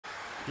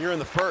here in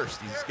the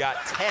first. He's got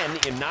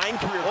 10 in 9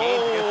 career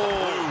games against the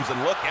Blues,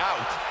 and look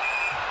out.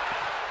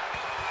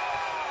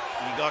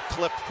 He got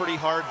clipped pretty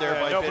hard there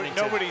by Binnington.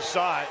 Nobody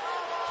saw it.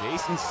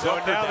 Jason Zucker So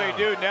now down. they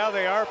do. Now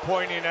they are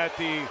pointing at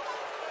the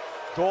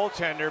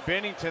goaltender,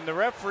 Binnington. The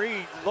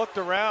referee looked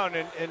around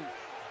and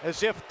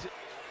as if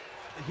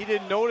he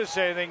didn't notice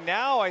anything.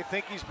 Now I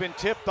think he's been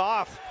tipped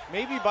off,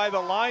 maybe by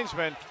the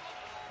linesman,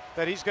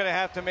 that he's going to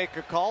have to make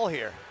a call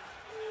here.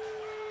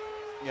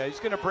 Yeah, he's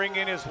going to bring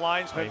in his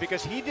linesman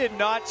because he did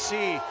not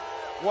see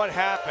what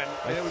happened.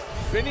 And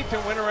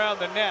Binnington went around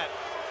the net.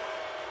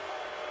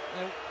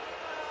 And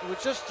it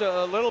was just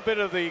a little bit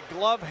of the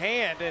glove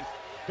hand, and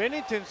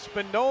Binnington's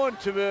been known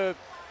to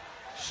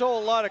show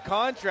a lot of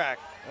contact.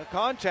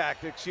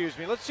 Let's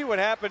see what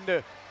happened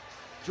to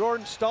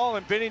Jordan Staal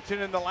and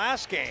Binnington in the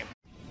last game.